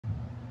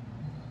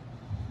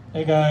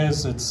Hey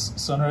guys, it's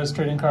Sunrise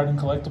Trading Card and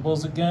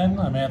Collectibles again.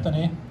 I'm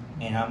Anthony.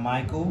 And I'm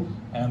Michael.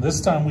 And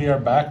this time we are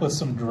back with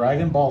some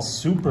Dragon Ball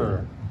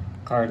Super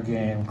card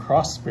game,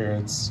 Cross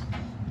Spirits,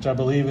 which I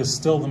believe is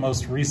still the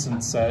most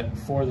recent set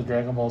for the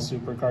Dragon Ball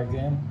Super card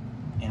game.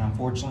 And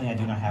unfortunately, I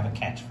do not have a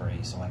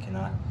catchphrase, so I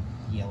cannot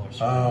yell or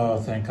scream.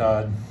 Oh, thank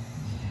God.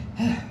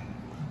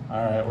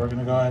 Alright, we're going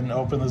to go ahead and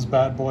open this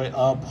bad boy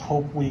up.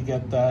 Hope we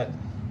get that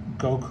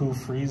Goku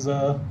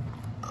Frieza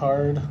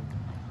card.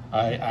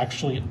 I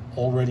actually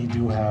already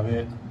do have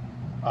it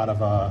out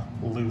of a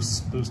loose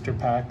booster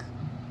pack,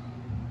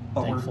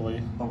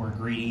 thankfully. But we're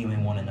greedy and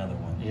we want another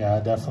one. Yeah,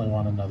 I definitely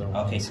want another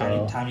one. Okay,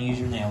 time to use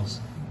your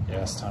nails.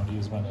 Yes, time to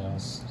use my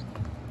nails.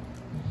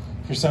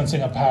 If you're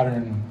sensing a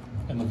pattern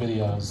in the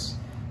videos,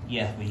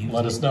 yeah,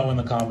 let us know in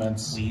the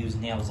comments. We use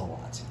nails a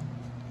lot.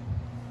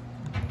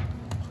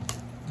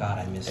 God,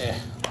 I missed it.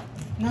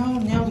 No,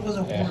 nails was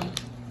a horror.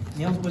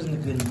 Nails wasn't a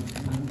good.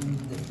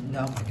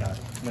 No, oh my God,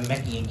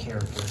 Namekian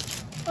character.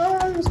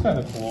 He was kind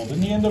of cool.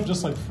 Didn't he end up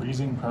just like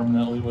freezing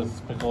permanently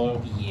with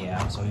Piccolo?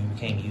 Yeah, so he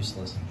became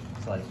useless.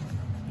 It's like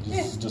he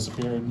just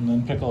disappeared, and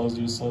then Piccolo's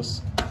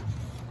useless.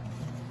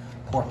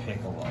 Poor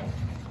Piccolo.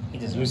 He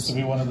used to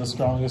be one of the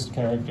strongest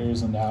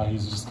characters, and now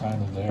he's just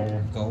kind of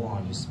there.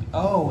 Gohan used to be.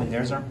 Oh, and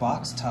there's our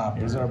box topper.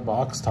 Here's our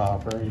box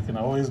topper. You can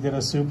always get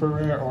a super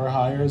rare or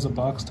higher as a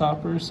box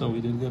topper, so we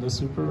did get a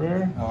super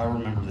rare. Oh, I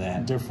remember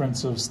that.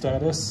 Difference of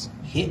status.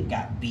 Hit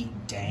got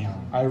beat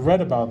down. I read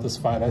about this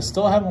fight. I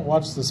still haven't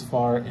watched this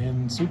far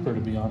in Super,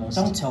 to be honest.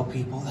 Don't tell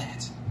people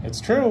that.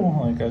 It's true.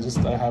 Like,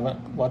 I haven't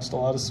watched a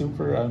lot of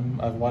Super.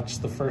 I've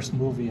watched the first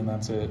movie, and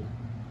that's it.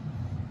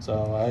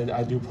 So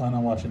I do plan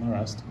on watching the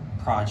rest.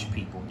 Proj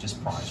people, just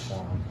proj for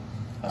them.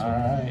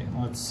 Alright,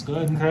 let's go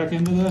ahead and crack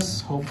into this.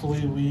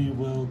 Hopefully we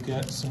will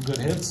get some good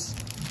hits.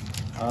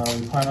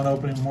 We plan on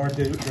opening more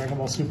Dragon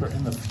Ball Super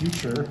in the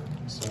future,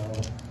 so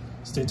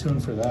stay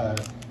tuned for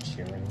that.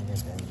 Cheering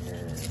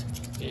Avenger.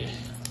 Yeah,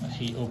 I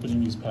hate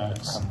opening these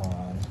packs. Come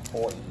on,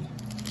 boy.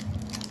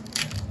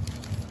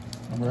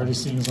 I'm already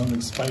seeing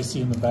something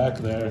spicy in the back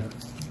there.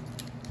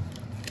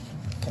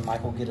 Can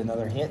Michael get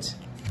another hit?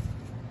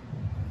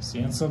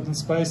 Seeing something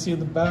spicy in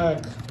the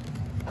back.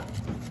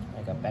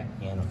 I got back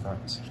and the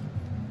front.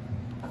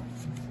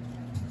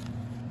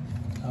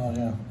 Oh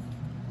yeah.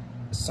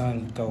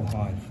 Son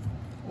Gohan.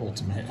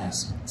 Ultimate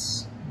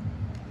Essence.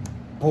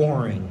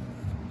 Boring.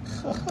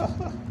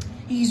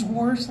 He's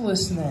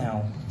worthless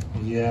now.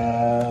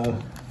 Yeah.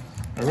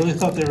 I really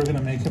thought they were going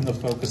to make him the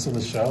focus of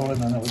the show,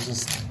 and then it was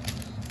just,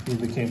 he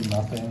became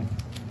nothing.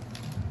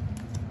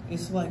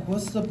 It's like,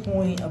 what's the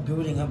point of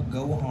building up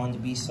Gohan to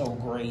be so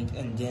great,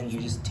 and then you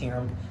just tear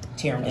him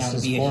down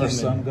to be a human?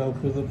 Son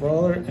Goku the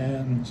Brawler,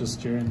 and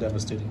just you're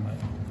devastating my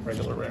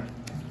regular rare.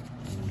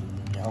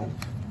 Nope.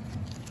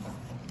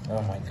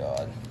 Oh my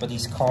God! But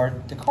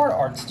the card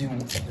arts do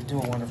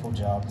a wonderful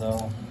job,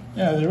 though.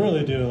 Yeah, they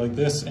really do. Like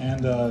this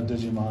and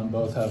Digimon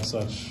both have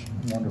such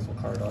wonderful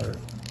card art.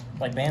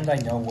 Like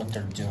Bandai know what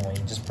they're doing.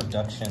 Just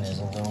production is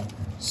a little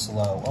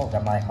slow. Oh,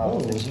 got my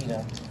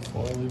Vegeta.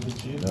 Foily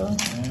Vegeta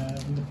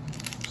and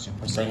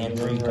Super Saiyan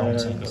 3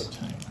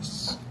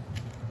 Gotenks.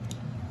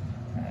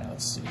 Alright,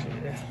 let's see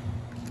here.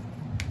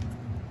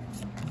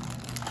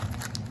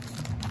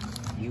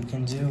 You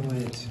can do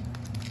it.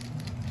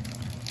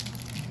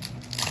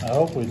 I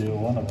hope we do,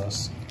 one of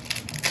us.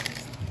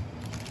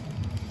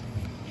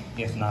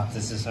 If not,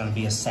 this is going to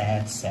be a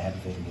sad, sad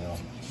video.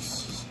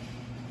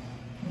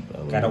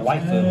 Got a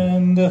waifu.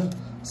 And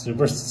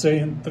Super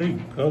Saiyan 3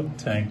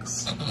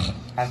 Gotenks.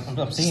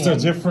 I'm seeing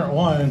just a different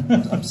one.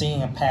 I'm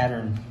seeing a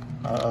pattern.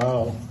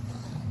 Uh-oh.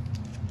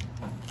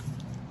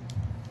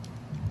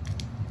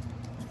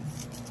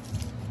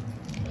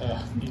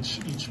 Yeah,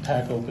 each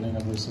pack opening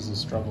of this is a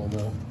struggle,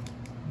 though.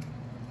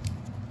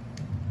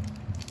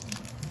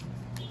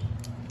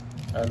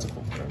 That's a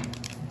cool card.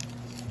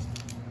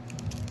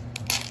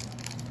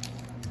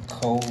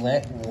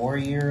 Colette,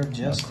 Warrior of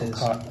Justice.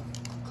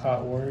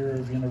 Cot Warrior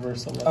of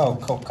Universal Love. Oh,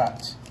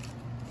 Cocotte.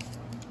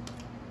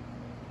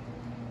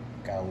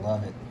 Gotta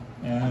love it.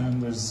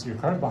 And there's your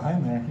card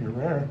behind there, your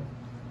rare.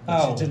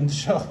 Oh. It didn't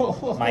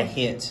show. My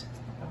hit.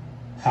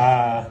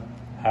 Ha.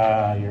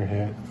 Ha, your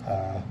hit.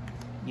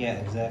 Yeah,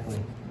 exactly.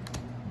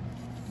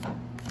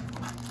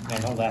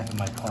 Man, don't laugh at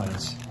my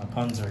puns. My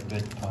puns are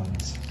good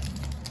puns.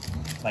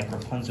 Like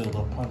Rapunzel.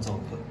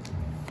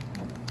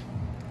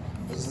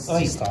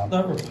 Stop.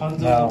 Not Rapunzel.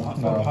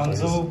 No,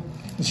 Rapunzel.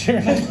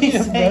 Journey the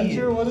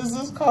Adventure? What is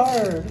this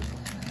card?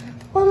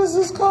 What is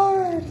this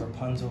card?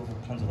 Rapunzel,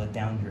 let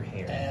down your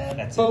hair. And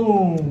that's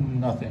boom, it.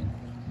 Nothing.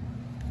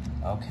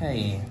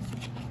 Okay.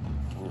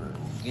 We're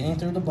getting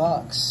through the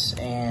box,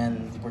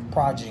 and we're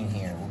proging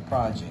here. We're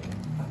proging.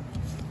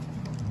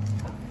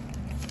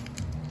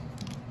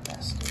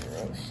 Master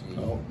Roshi.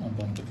 Oh, I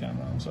bumped the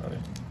camera, I'm sorry.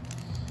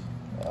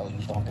 Oh,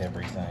 you bump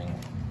everything.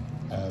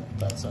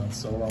 That sounds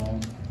so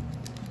wrong.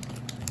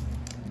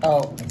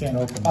 Oh. I can't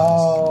open this.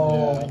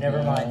 Oh, Yeah,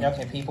 never mind.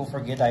 Okay, people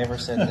forget I ever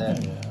said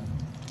that. Yeah.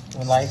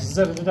 When life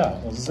Zed it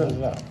out. Let's zed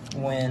it out.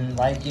 When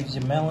life gives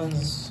you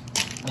melons,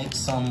 make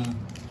some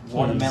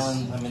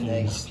Watermelon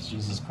lemonade.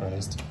 Jesus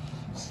Christ.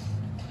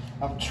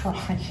 I'm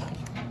trying.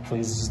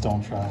 Please just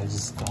don't try.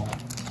 Just don't.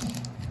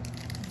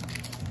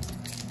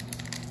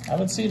 I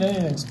haven't seen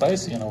anything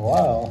spicy in a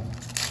while.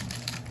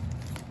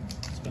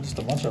 It's been just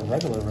a bunch of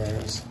regular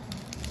rares.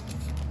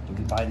 Did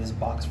we buy this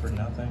box for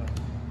nothing?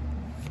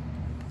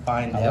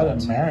 Find I out. let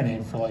it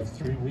marinate for like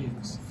 3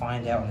 weeks.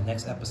 Find out in the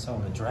next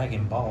episode of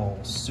Dragon Ball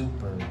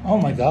Super. Oh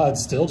my god,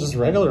 still just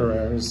regular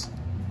rares.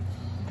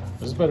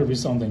 There's better be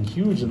something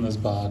huge in this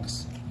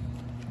box.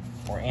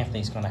 Or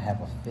Anthony's gonna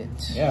have a fit.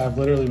 Yeah, I've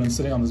literally been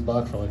sitting on this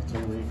box for like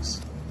 3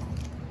 weeks.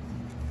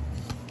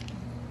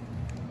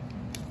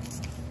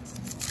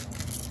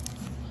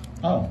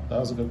 Oh, that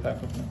was a good pack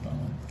opening.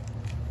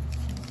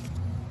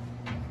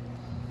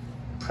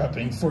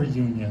 Prepping for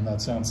Union.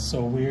 That sounds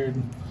so weird.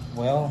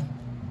 Well.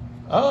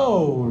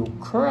 Oh,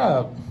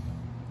 crap.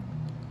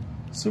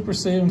 Super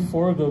Saiyan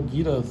 4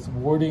 Gogeta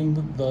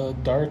thwarting the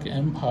Dark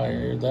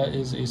Empire. That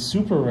is a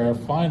super rare,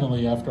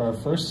 finally. After our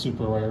first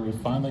super rare, we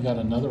finally got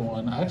another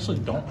one. I actually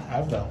don't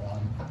have that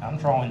one. I'm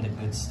drawing the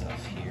good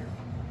stuff here.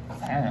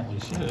 Apparently,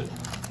 shit.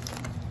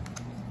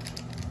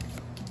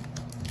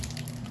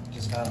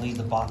 Just gotta leave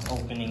the box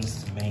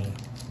openings to me.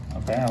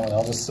 Apparently,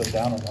 I'll just sit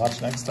down and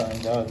watch next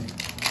time. God,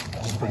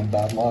 I'll just bring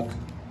bad luck.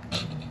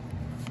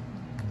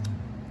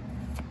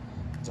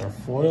 It's our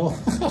foil.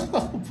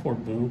 Poor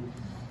Boo.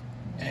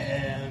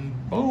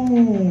 And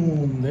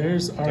boom,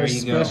 there's our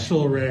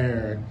special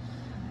rare.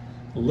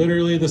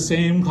 Literally the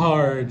same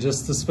card,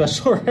 just the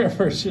special rare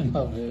version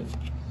of it.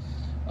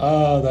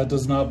 That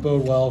does not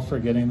bode well for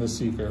getting the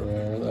secret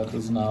rare. That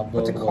does not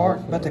bode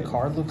well. But the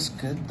card looks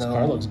good though. The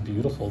card looks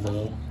beautiful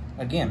though.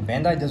 Again,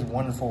 Bandai does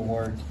wonderful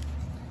work.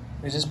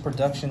 There's just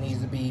production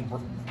needs to be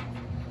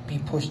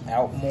pushed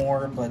out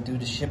more, but due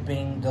to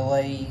shipping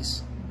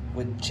delays,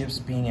 with chips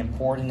being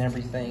imported and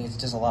everything, it's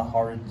just a lot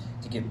harder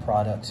to get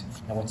product.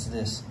 Now what's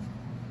this?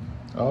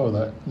 Oh,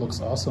 that looks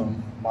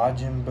awesome.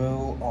 Majin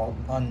Buu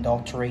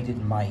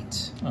Unadulterated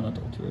Might.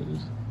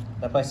 Unadulterated.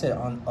 That's why I said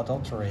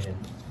unadulterated.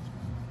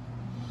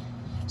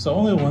 So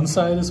only one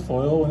side is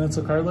foil when it's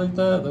a card like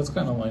that? That's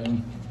kind of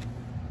lame.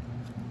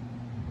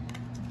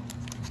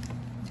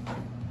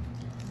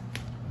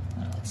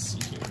 Let's see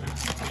here.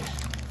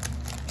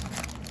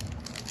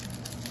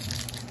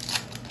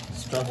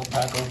 Struggle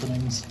pack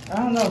openings. I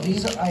don't know,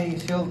 these are, I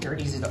feel they're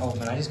easy to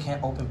open. I just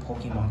can't open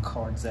Pokemon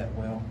cards that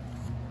well.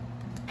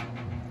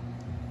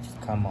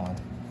 Come on.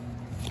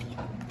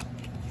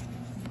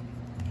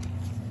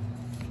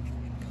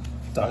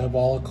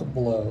 Diabolical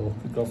Blow.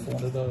 Could go for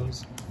one of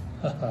those.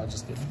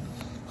 Just kidding.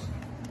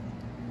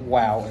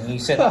 Wow, and you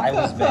said I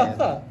was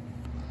bad.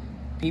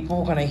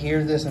 People are gonna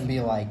hear this and be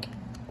like,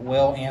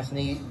 well,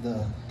 Anthony,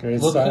 the Great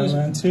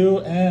Silent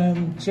 2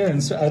 and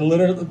Sharon. I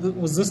literally,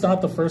 was this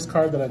not the first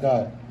card that I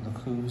got? Look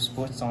who's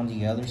what's on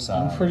the other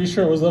side. I'm pretty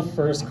sure it was the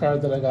first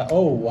card that I got.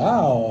 Oh,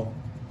 wow.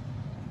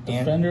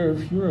 Defender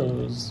of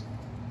Heroes.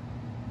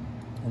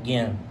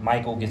 Again,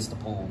 Michael gets the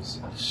pulls.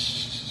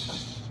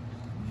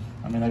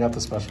 I mean, I got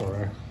the special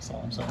rare. That's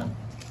all I'm saying.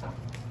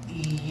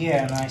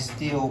 Yeah, and I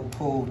still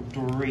pulled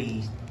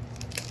 3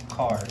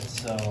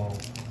 cards, so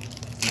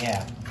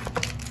yeah.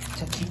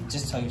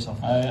 Just tell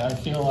yourself. I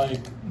feel like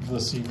the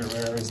secret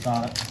rare is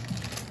not.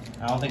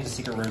 I don't think the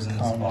secret rare is in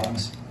this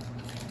box.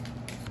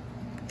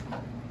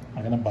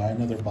 I'm gonna buy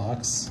another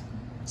box.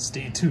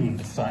 Stay tuned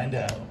to find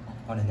out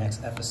on the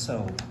next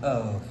episode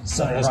of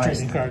Sunrise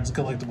Trading Cards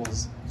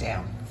Collectibles.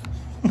 Damn.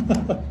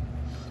 And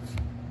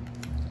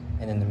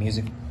then the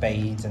music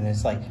fades, and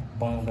it's like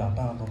boom, boom,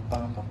 boom, boom,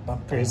 boom, boom,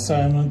 boom. Great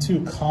Silent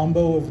 2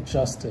 Combo of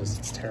Justice.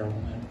 It's terrible,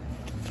 man.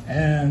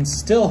 And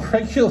still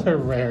regular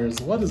rares.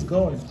 What is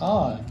going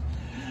on?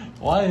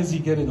 Why is he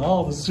getting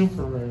all the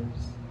super rares?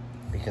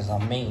 Because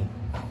I'm me,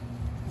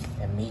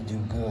 and me do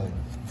good.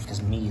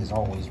 Because me is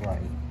always right.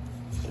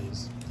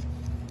 Please.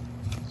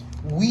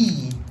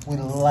 We would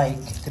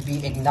like to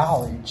be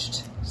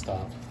acknowledged.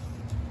 Stop.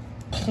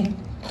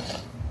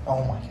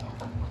 Oh my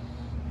god.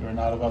 You're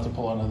not about to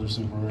pull another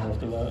super rare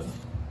after that.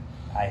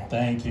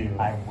 Thank you.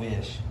 I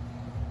wish.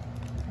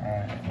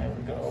 Alright, there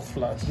we go.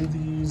 Fly through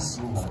these.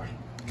 Ooh,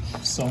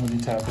 so many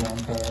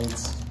Tapion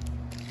cards.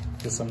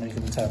 Guess I'm making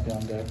a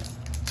Tapion deck.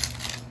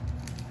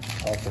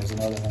 Oh, there's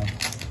another one.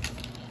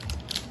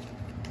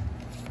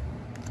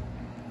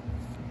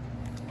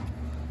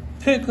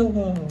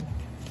 Piccolo.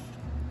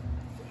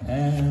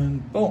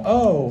 And boom.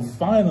 Oh,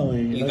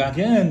 finally.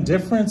 Again,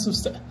 difference of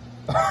stuff.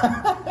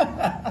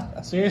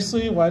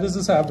 Seriously, why does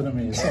this happen to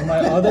me? So my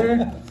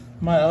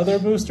other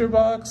booster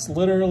box,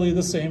 literally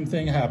the same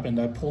thing happened.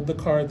 I pulled the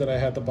card that I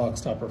had the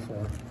box topper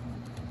for.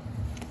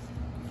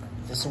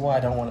 This is why I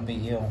don't want to be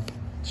you.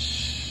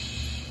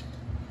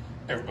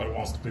 Everybody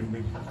wants to be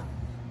me.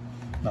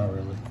 Not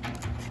really.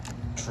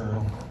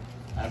 True.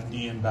 I have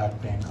knee and back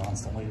pain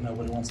constantly.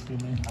 Nobody wants to be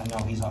me. I know,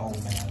 he's an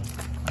old man.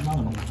 I'm not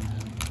an old man.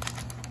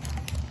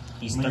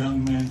 He's a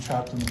young man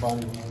trapped in the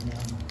body of an old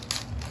man.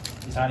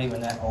 He's not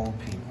even that old,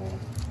 people.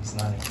 He's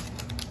not even.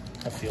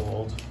 I feel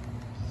old.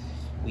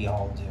 We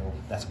all do.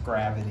 That's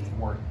gravity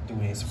work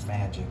doing its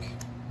magic.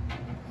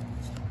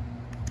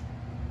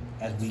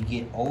 As we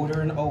get older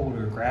and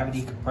older,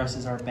 gravity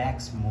compresses our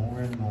backs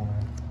more and more.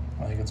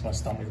 I think it's my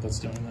stomach that's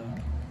doing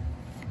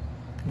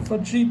that.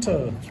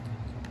 Vegeta.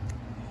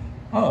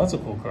 Oh, that's a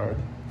cool card.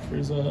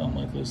 Frieza,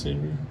 Unlikely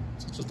Savior.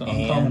 It's just an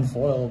uncommon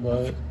foil,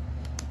 but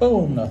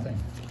boom, nothing.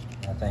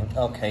 Nothing.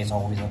 Okay, it's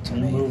always up to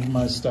me. Remove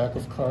my stack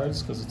of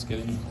cards because it's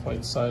getting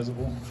quite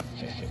sizable.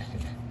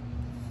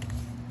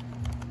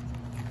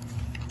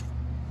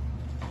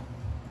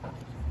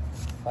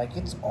 Like,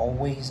 it's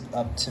always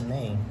up to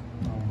me.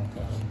 Oh my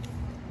god.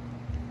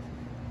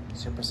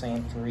 Super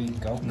Saiyan 3,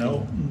 Goku.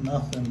 Nope,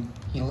 nothing.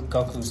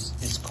 Goku's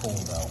is cool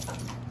though.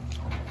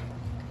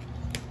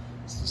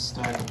 It's a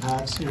stack of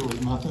packs here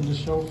with nothing to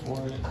show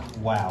for it.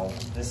 Wow,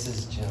 this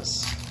is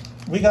just...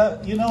 We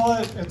got, you know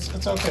what?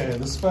 It's okay.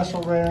 The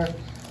special rare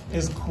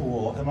is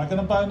cool. Am I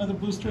gonna buy another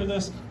booster of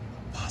this?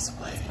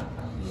 Possibly.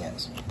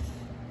 Yes.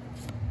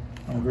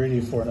 I'm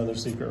greedy for another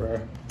secret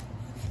rare.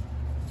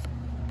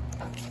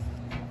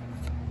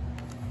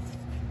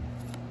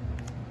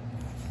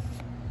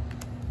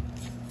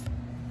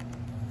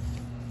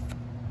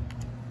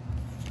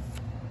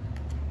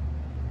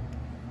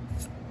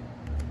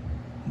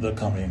 The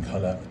coming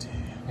calamity.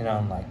 An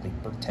unlikely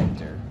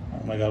protector.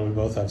 Oh my god, we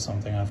both have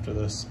something after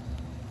this.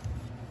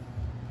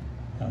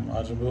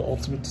 Majin Buu,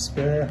 Ultimate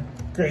Despair.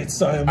 Great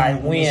Saiyaman, I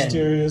the win.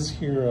 Mysterious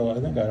Hero.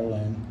 I think I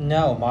win.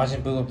 No,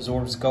 Majin Buu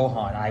absorbs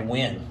Gohan. I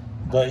win.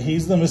 But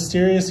he's the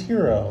mysterious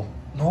hero.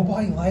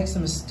 Nobody likes a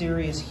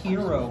mysterious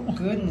hero.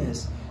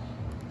 Goodness.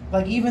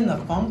 Like, even the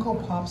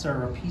Funko Pops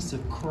are a piece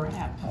of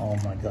crap. Oh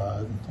my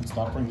god. Let's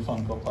not bring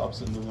Funko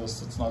Pops into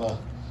this. It's not a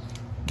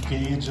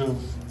gauge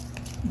of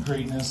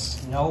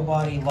greatness.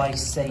 Nobody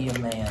likes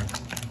Saiyaman.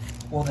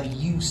 Well, they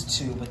used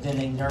to, but then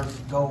they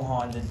nerfed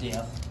Gohan to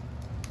death.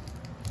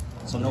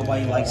 So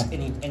nobody likes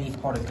any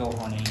part of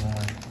Gohan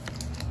anymore.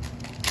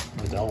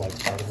 Liddell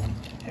likes part of him.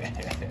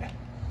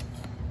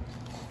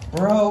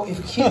 Bro,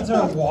 if kids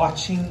are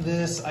watching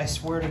this, I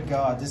swear to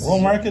God, this We'll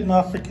is... mark it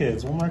not for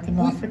kids. We'll mark it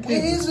not for kids.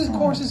 It is, of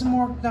course, it's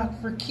marked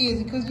not for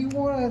kids because you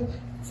want to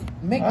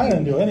make... I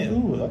didn't do any...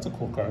 Ooh, that's a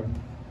cool card.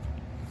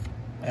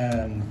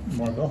 And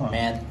more Gohan.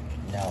 Man,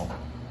 no.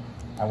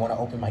 I want to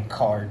open my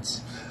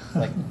cards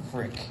like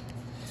frick.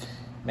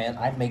 Man,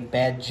 I make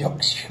bad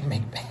jokes, you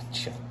make bad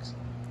jokes.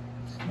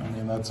 I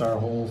mean, that's our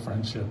whole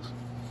friendship.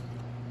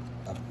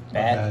 A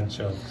Bad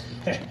jokes.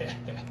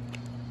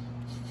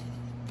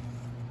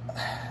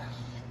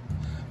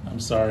 I'm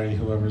sorry,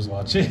 whoever's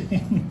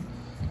watching.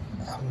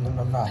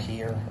 I'm not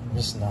here. I'm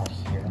just not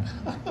here.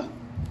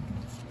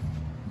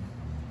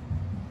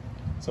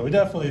 So we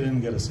definitely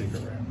didn't get a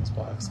secret rare in this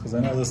box, because I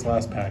know this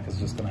last pack is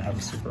just going to have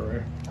a super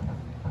rare.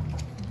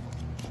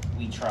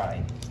 We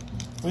tried.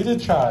 We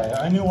did try.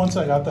 I knew once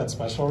I got that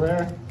special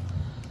rare,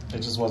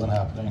 it just wasn't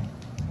happening.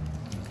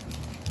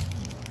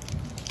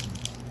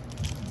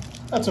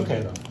 That's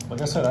okay though. Like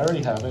I said, I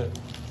already have it.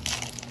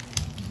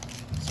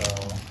 So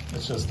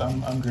it's just,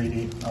 I'm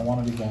greedy. I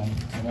want it again,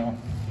 you know?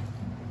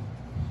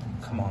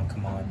 Come on,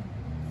 come on.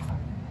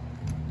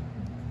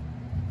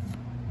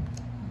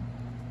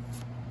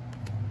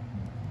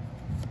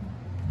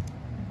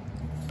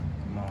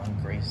 Come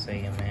on, Great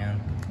Saiyaman.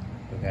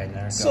 We got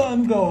another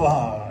Son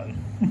Gohan!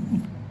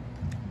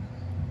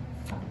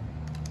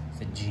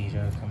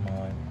 Vegeta, come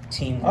on.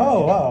 Team.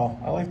 Oh, wow.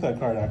 I like that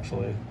card,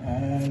 actually.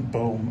 And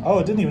boom. Oh,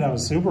 it didn't even have a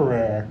super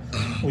rare.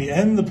 We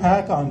end the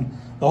pack on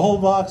the whole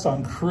box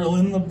on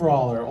Krillin the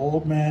Brawler.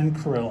 Old man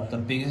Krillin. The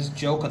biggest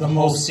joke of the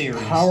whole series.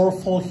 The most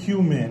powerful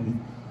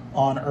human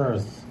on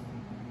Earth.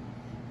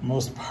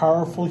 Most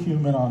powerful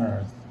human on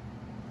Earth.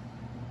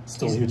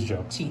 Still a huge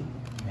joke.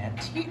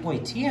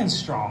 Wait, Tien's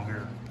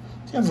stronger.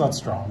 Tien's not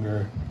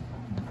stronger.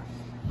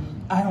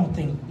 I don't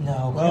think,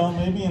 no. Well,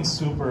 maybe in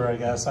Super, I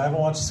guess. I haven't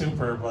watched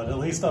Super, but at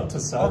least up to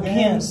Cell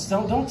Again, games.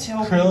 don't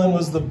tell Krillin people.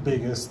 was the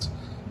biggest,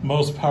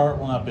 most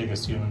powerful, well, not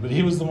biggest human, but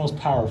he was the most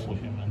powerful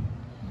human.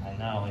 I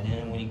know, and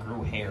then when he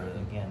grew hair,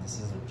 again,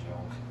 this is a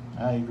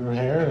joke. He grew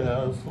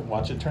hair,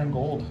 watch it turn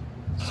gold.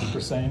 Super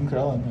Saiyan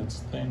Krillin, it's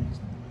the thing.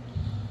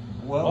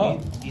 Well,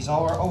 these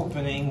are our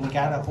opening. We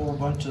got a whole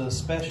bunch of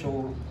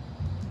special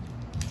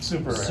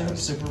super rares.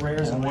 Super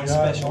rares and one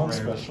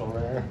special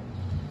rare.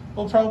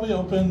 We'll probably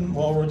open,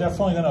 well, we're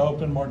definitely going to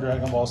open more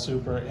Dragon Ball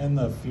Super in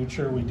the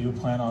future. We do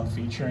plan on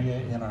featuring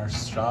it in our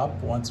shop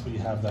once we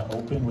have that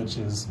open, which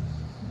is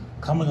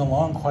coming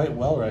along quite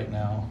well right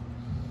now.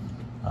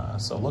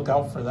 So look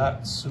out for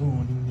that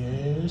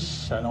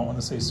soon-ish. I don't want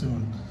to say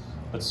soon,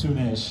 but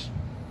soon-ish.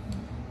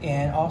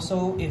 And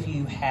also, if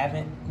you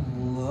haven't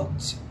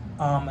looked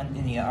in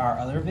any of our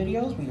other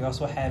videos, we're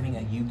also having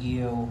a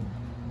Yu-Gi-Oh!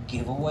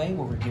 Giveaway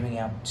where we're giving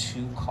out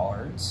 2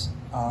 cards.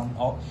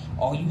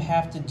 All you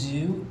have to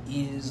do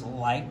is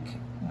like,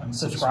 And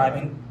subscribe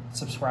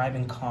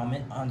and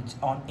comment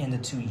in the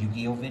 2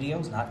 Yu-Gi-Oh!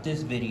 Videos, not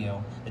this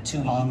video. The 2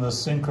 on the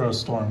Synchro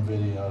Storm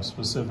video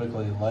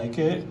specifically. Like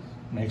it,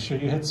 make sure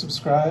you hit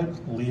subscribe,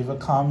 leave a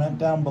comment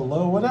down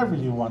below, whatever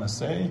you want to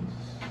say,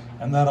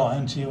 and that'll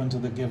enter you into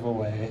the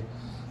giveaway.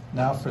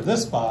 Now for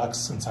this box,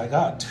 since I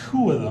got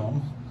 2 of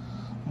them,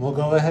 we'll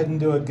go ahead and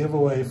do a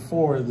giveaway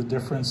for the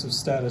Difference of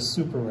Status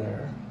Super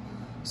Rare.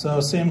 So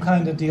same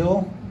kind of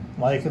deal,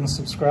 like and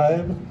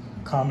subscribe,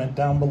 comment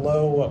down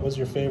below what was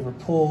your favorite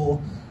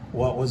pull,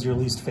 what was your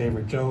least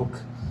favorite joke,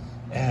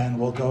 and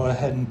we'll go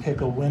ahead and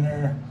pick a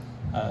winner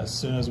as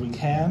soon as we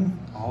can,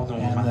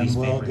 and then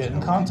we'll get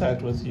in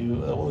contact with you.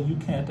 Well, you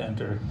can't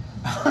enter.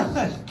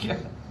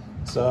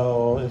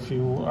 So if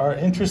you are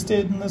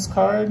interested in this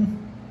card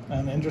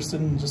and interested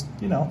in just,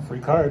 you know, free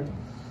card,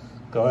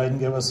 go ahead and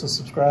give us a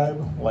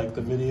subscribe, like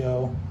the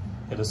video,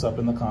 hit us up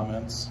in the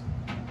comments.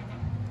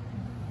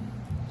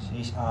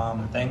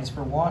 Thanks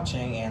for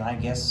watching, and I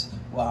guess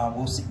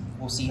we'll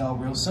see y'all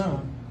real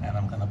soon. And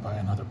I'm gonna buy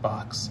another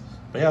box.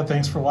 But yeah,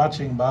 thanks for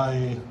watching.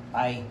 Bye.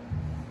 Bye.